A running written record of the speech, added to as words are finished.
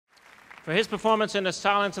For his performance in The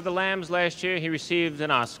Silence of the Lambs last year, he received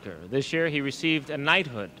an Oscar. This year, he received a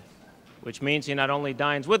knighthood, which means he not only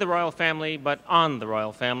dines with the royal family, but on the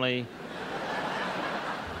royal family.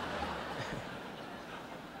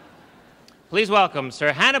 Please welcome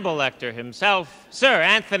Sir Hannibal Lecter himself, Sir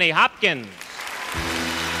Anthony Hopkins.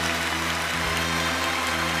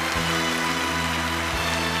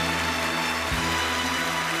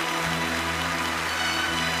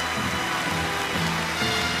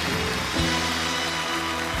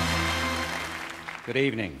 Good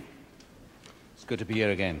evening. It's good to be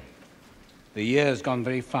here again. The year has gone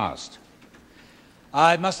very fast.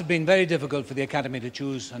 It must have been very difficult for the Academy to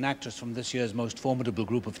choose an actress from this year's most formidable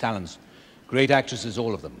group of talents. Great actresses,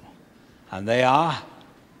 all of them. And they are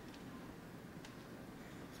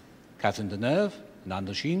Catherine Deneuve and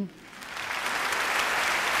Indochine,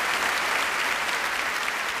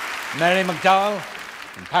 Mary McDowell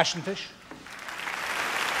in Passion Fish,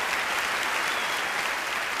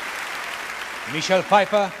 Michelle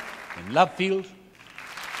Pfeiffer in Love Field,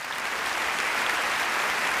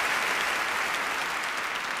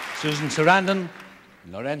 Susan Sarandon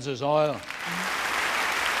in Lorenzo's Oil,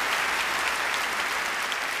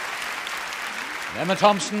 and Emma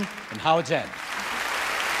Thompson in Howard's End.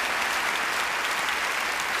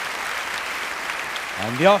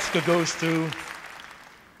 And the Oscar goes to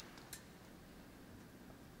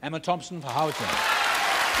Emma Thompson for Howard's End.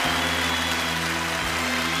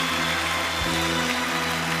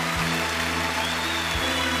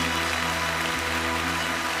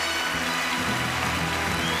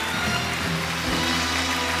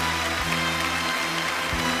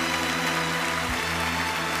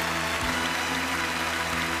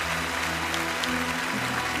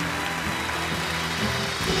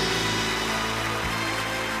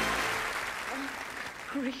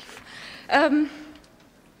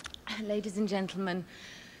 Ladies and gentlemen,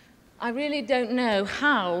 I really don't know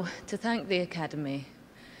how to thank the Academy,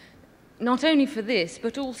 not only for this,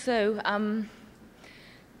 but also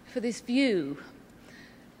for this view,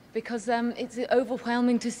 because it's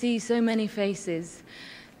overwhelming to see so many faces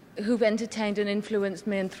who've entertained and influenced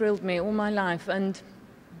me and thrilled me all my life, and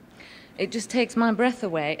it just takes my breath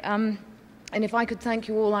away. And if I could thank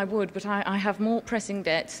you all, I would, but I have more pressing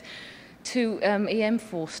debts to E.M.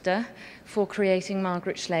 Forster for creating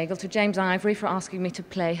Margaret Schlegel, to James Ivory for asking me to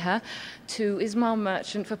play her, to Ismail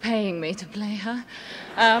Merchant for paying me to play her,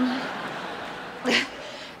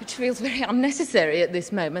 which feels very unnecessary at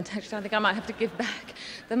this moment. Actually, I think I might have to give back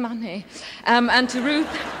the money. And to Ruth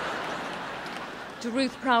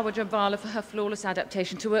Prawa-Jambala for her flawless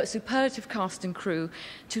adaptation, to a superlative cast and crew,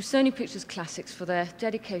 to Sony Pictures Classics for their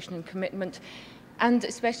dedication and commitment, and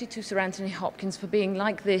especially to Sir Anthony Hopkins for being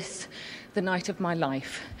like this the night of my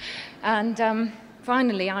life. And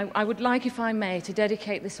finally, I would like, if I may, to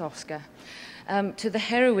dedicate this Oscar to the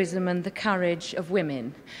heroism and the courage of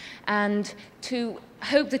women, and to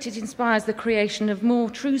hope that it inspires the creation of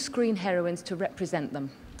more true screen heroines to represent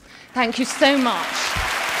them. Thank you so much.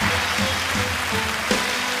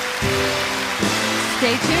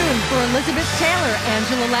 Stay tuned for Elizabeth Taylor,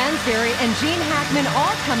 Angela Lansbury, and Gene Hackman,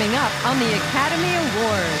 all coming up on the Academy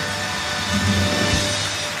Awards.